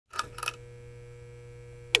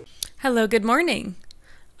Hello, good morning.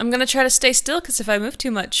 I'm gonna try to stay still because if I move too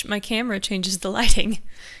much, my camera changes the lighting.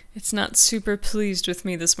 It's not super pleased with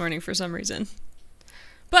me this morning for some reason.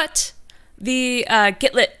 But the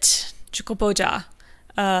Get Lit, 죽어보자,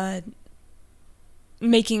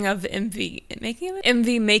 making of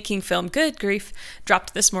MV film, good grief,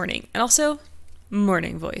 dropped this morning. And also,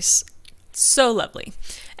 morning voice. So lovely.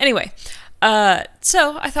 Anyway,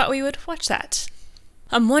 so I thought we would watch that.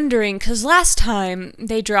 I'm wondering, because last time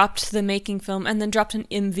they dropped the making film and then dropped an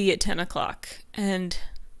MV at 10 o'clock. And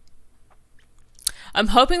I'm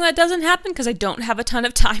hoping that doesn't happen because I don't have a ton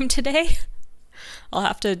of time today. I'll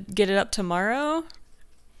have to get it up tomorrow.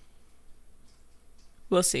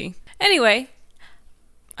 We'll see. Anyway,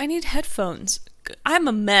 I need headphones. I'm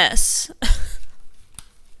a mess.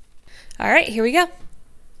 Alright, here we go.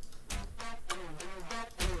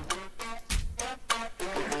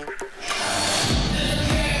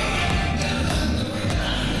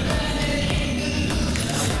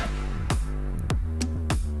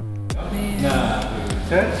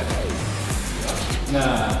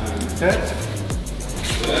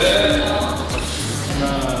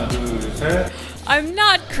 I'm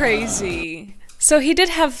not crazy. So he did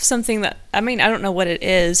have something that, I don't know what it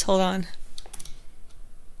is. Hold on.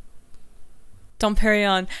 Don't parry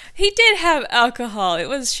on. He did have alcohol. It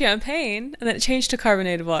was champagne, and then it changed to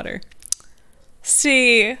carbonated water.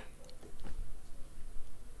 See?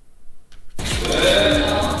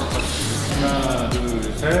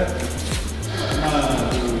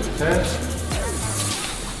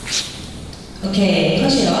 오케이,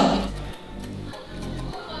 컷이요.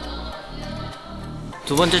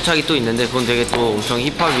 두 번째 착이 또 있는데 그건 되게 또 엄청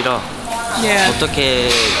힙합이라 어떻게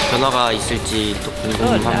변화가 있을지 또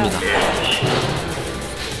궁금합니다.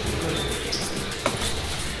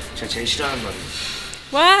 제가 제일 싫어하는 말이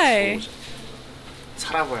Why?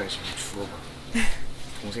 살아봐야지 죽어봐.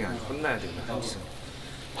 동생한테 혼나야 돼.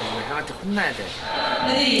 형한테 혼나야 돼.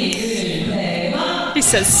 He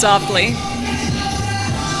says softly.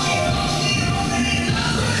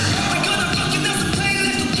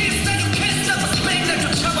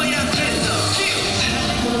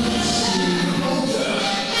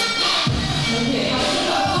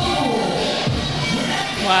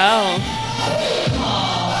 Wow.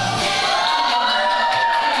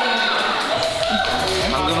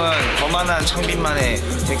 방금은 거만한 창빈만의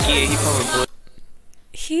대기의 힙합을 보여.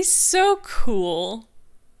 He's so cool.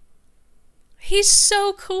 He's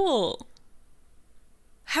so cool.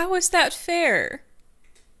 How is that fair?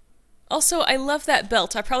 Also, I love that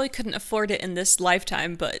belt. I probably couldn't afford it in this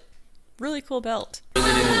lifetime, but really cool belt.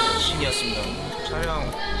 신이었습니다. 촬영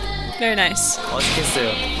Very nice.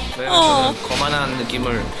 어색했어요. 왜냐면 저는 거만한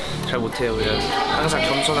느낌을 잘 못해요. 항상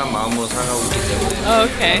겸손한 마음으로 살아가고 있기 때문에.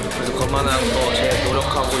 Okay. 그래서 거만한 거 제가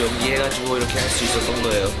노력하고 연기해가지고 이렇게 할 수 있었던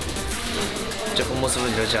거예요. 제 본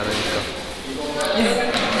모습은 이러지 않으니까.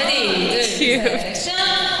 Cute.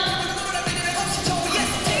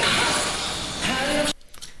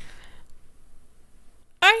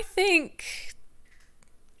 I think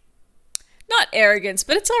not arrogance,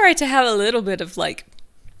 but it's alright to have a little bit of like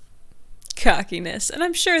cockiness, and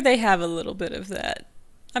I'm sure they have a little bit of that.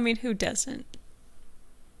 I mean, who doesn't?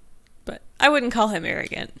 But I wouldn't call him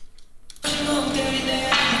arrogant.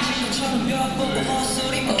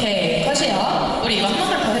 오케이, 컷이요. 우리 이거 한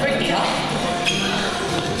번만 더 해볼게요.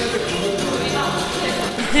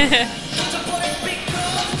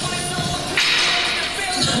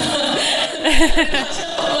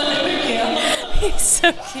 He's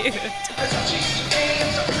so cute.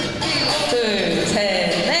 둘,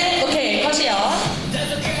 셋, 넷. 오케이, 컷이요.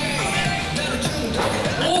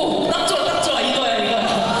 오, 딱 좋아.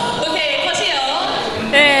 이거야. 오케이, 컷이요.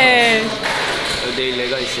 Hey. 내일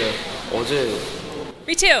내가 있어요. 어제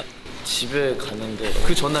Me too. 집에 갔는데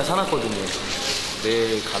그 전날 사놨거든요.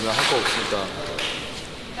 내일 가면 할 거 없으니까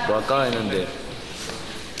뭐 할까 했는데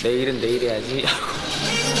내일은 내일 해야지 하고.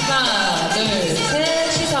 하나, 둘,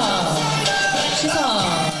 셋. 시선.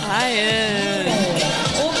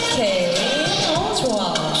 오케이. 좋아.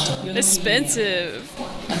 Expensive.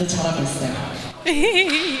 아주 잘하고 있어요.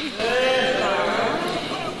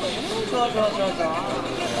 좋아.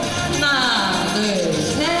 하나, 둘,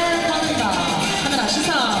 셋. 합니다. 카메라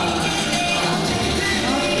시선.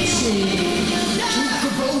 그렇지.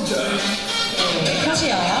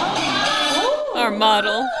 컷이요. Our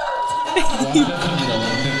model.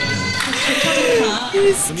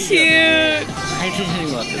 He's cute.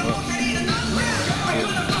 하이텐션인 것 같아서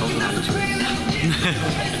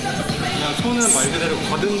그냥 손은 말 그대로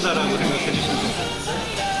거둔다라고 생각해 주시면 돼요.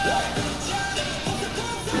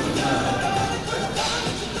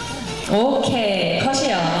 오케이,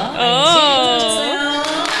 컷이요. 오.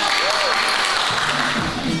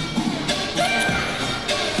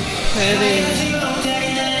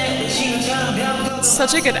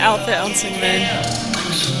 Such a good outfit on Changbin.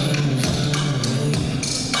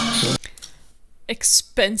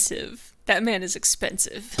 Expensive. That man is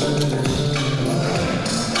expensive.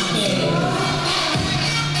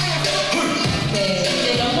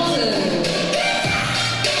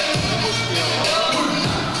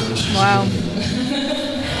 Wow.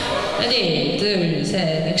 레디, 둘,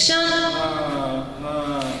 셋, 액션.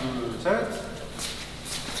 하나, 둘, 셋.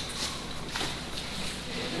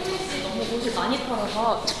 너무 옷을 많이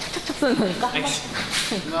팔아서 착착착 쓰는 거니까.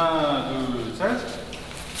 하나, 둘, 셋.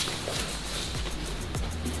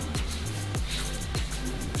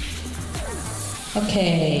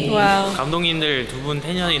 오케이. Wow. 감독님들 두 분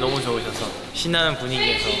텐션이 너무 좋으셔서 신나는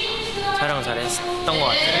분위기에서 촬영 잘 했던 것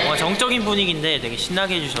같아요. 뭔가 정적인 분위기인데 되게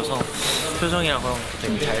신나게 해주셔서 표정이랑 그런 것도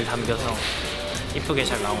되게 잘 담겨서 이쁘게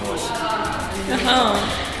잘 나온 것 같습니다.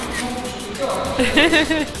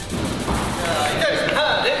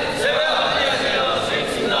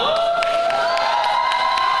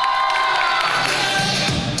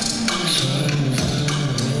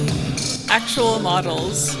 Actual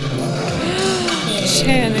models.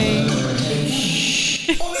 Channing.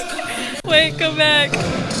 Wait, go back.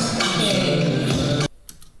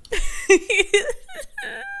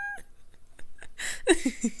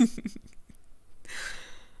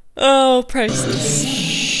 Oh, priceless.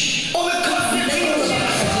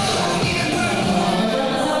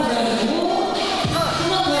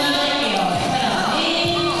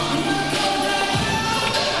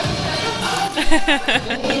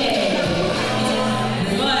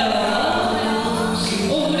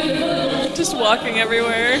 Just walking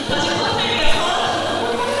everywhere.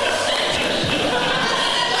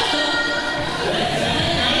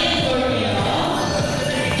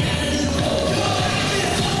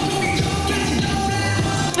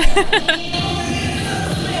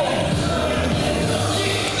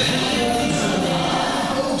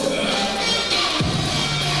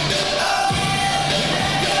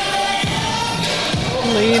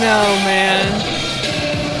 Lino, man.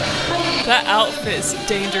 That outfit is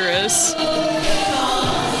dangerous.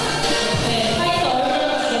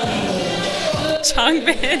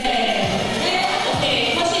 Changbin.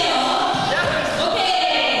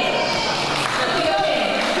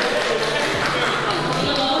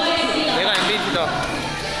 내가 MVP다.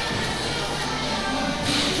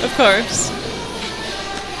 Of course.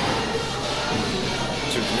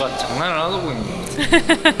 지금 누가 장난을 하고 있는 거야?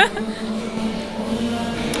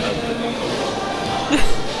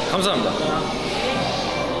 감사합니다.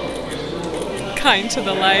 Kind to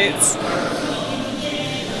the lights.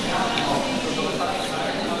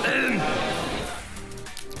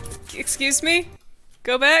 Excuse me?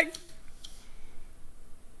 Go back?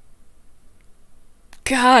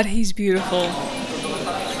 God, he's beautiful.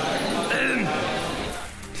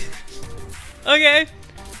 Okay.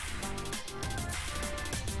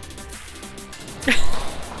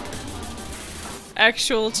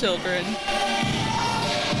 Actual children.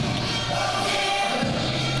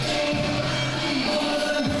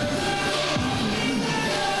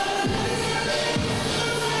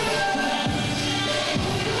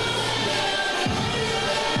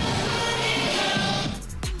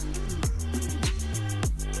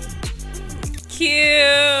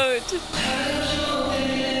 Cute.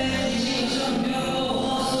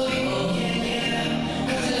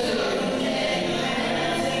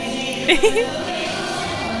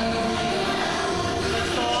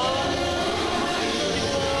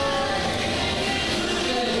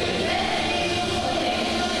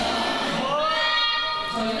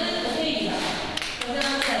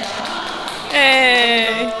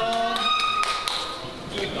 Hey.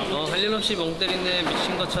 할 일 없이 멍 때리네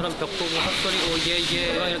미친 것처럼 벽 보고 헛소리고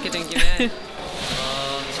예예 막 이렇게 된 김에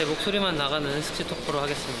제 목소리만 나가는 스치 토크로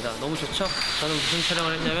하겠습니다. 너무 좋죠? 저는 무슨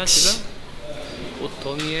촬영을 했냐면 지금 옷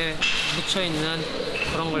더미에 묻혀있는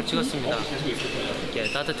그런 걸 찍었습니다.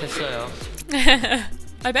 이게 따뜻했어요.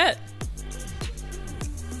 I bet.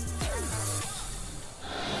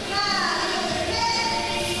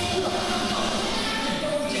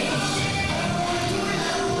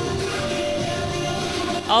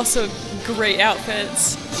 Also, great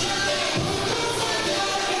outfits.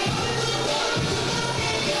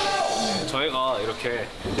 저희가 이렇게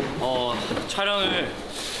촬영을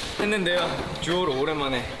했는데요. 듀오를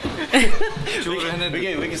오랜만에 듀오를 했는데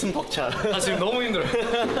왜 이렇게 숨 벅차? 지금 너무 힘들어요.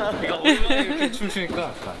 그러니까 오랜만에 이렇게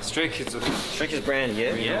춤추니까 Stray Kids brand,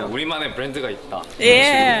 예, 우리만의 브랜드가 있다.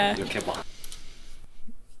 Yeah. 이렇게 막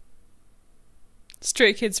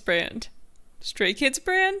Stray Kids brand. Stray Kids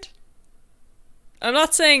brand? I'm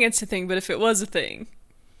not saying it's a thing, but if it was a thing,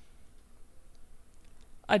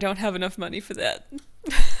 I don't have enough money for that.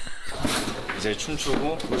 이제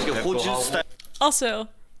춤추고 호주 스타일. Also,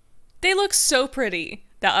 they look so pretty.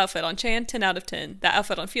 That outfit on Chan, 10 out of 10. That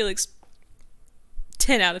outfit on Felix,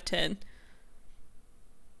 10 out of 10.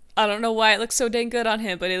 I don't know why it looks so dang good on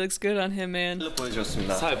him, but it looks good on him, man.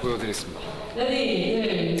 보여주셨습니다. 잘 보여드리겠습니다.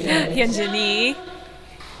 현진이.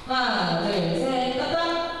 하나, 둘, 셋,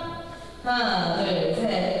 까딱. 하나, 둘,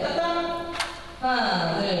 셋, 까딱.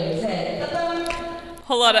 하나, 둘, 셋, 까딱.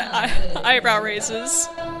 Whole lot of eyebrow raises.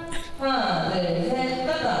 하나, 둘, 셋,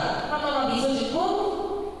 까딱. 한 번만 미소 짓고.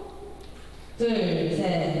 둘,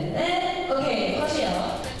 셋, 넷. 오케이,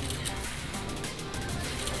 컷이요.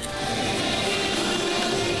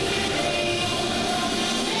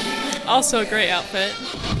 Also a great outfit.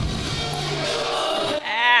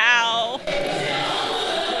 Ow!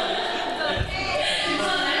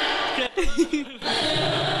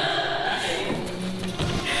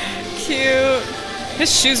 Cute.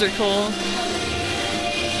 His shoes are cool.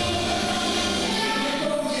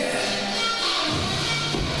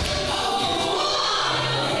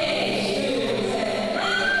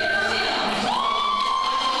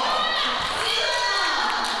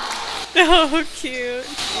 Oh, cute.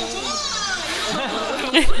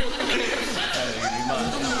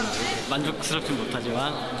 만족스럽진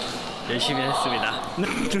못하지만 열심히 했습니다.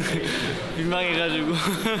 민망해가지고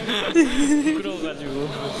부끄러워가지고.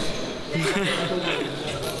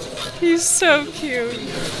 He's so cute.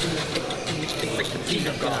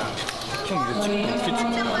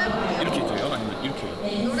 이렇게 돼요? 아니면 이렇게요?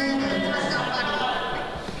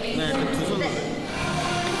 네, 두 손으로.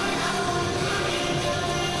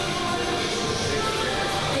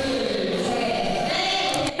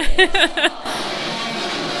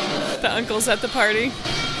 The uncle's at the party.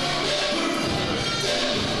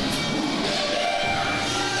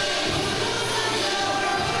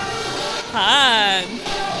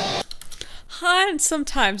 Han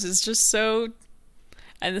sometimes is just so,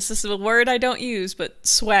 and this is a word I don't use, but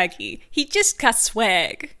swaggy. He just got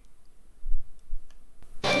swag.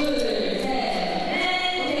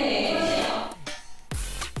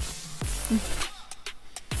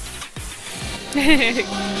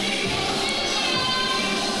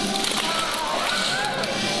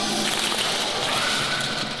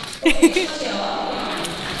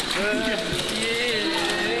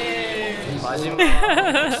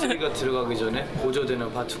 마지막 소리가 들어가기 전에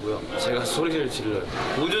보조되는 파트고요. 제가 소리를 질러요.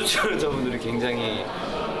 보조 출연자분들이 굉장히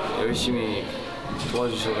열심히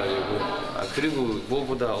도와주셔가지고 그리고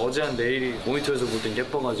무엇보다 어제한 내일이 모니터에서 볼 땐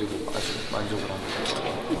예뻐가지고 아주 만족을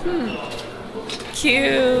합니다.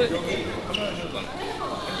 Cute.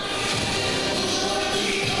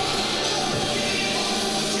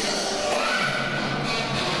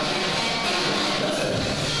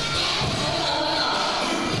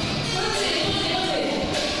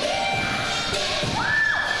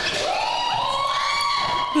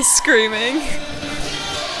 The screaming.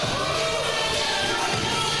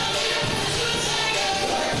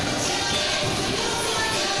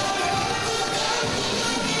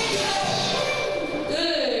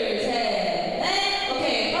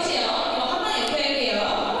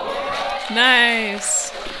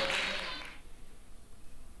 Nice.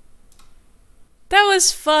 That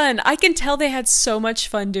was fun. I can tell they had so much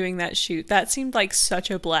fun doing that shoot. That seemed like such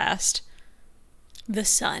a blast. The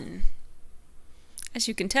sun. As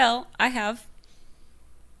you can tell, I have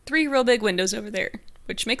 3 real big windows over there,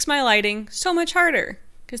 which makes my lighting so much harder,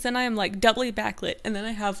 because then I am like doubly backlit, and then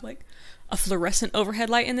I have like a fluorescent overhead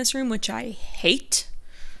light in this room, which I hate.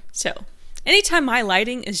 So, anytime my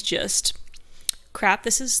lighting is just crap,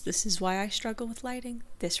 this is why I struggle with lighting.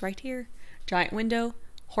 This right here, giant window,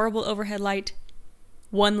 horrible overhead light,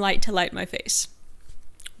 1 light to light my face.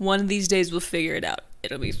 One of these days we'll figure it out.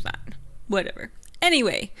 It'll be fine. Whatever.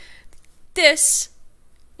 Anyway, this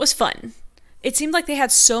was fun. It seemed like they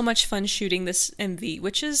had so much fun shooting this MV,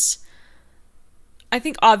 which is, I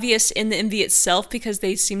think, obvious in the MV itself because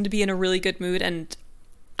they seem to be in a really good mood, and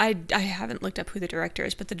I haven't looked up who the director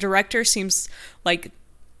is, but the director seems like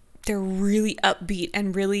they're really upbeat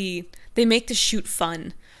and really, they make the shoot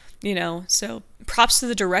fun, you know? So props to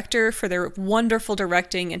the director for their wonderful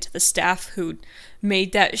directing and to the staff who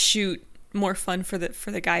made that shoot more fun for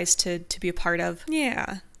the guys to be a part of.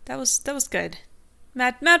 Yeah, that was good.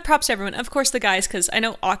 Mad props to everyone. Of course the guys, because I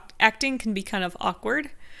know acting can be kind of awkward,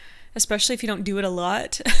 especially if you don't do it a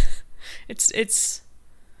lot. It's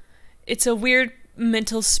a weird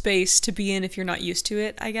mental space to be in if you're not used to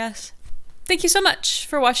it, I guess. Thank you so much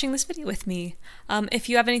for watching this video with me. If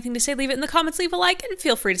you have anything to say, leave it in the comments, leave a like, and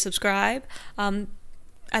feel free to subscribe.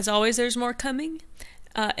 As always, there's more coming.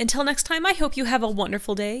 Until next time, I hope you have a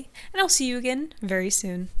wonderful day, and I'll see you again very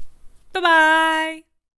soon. Bye-bye!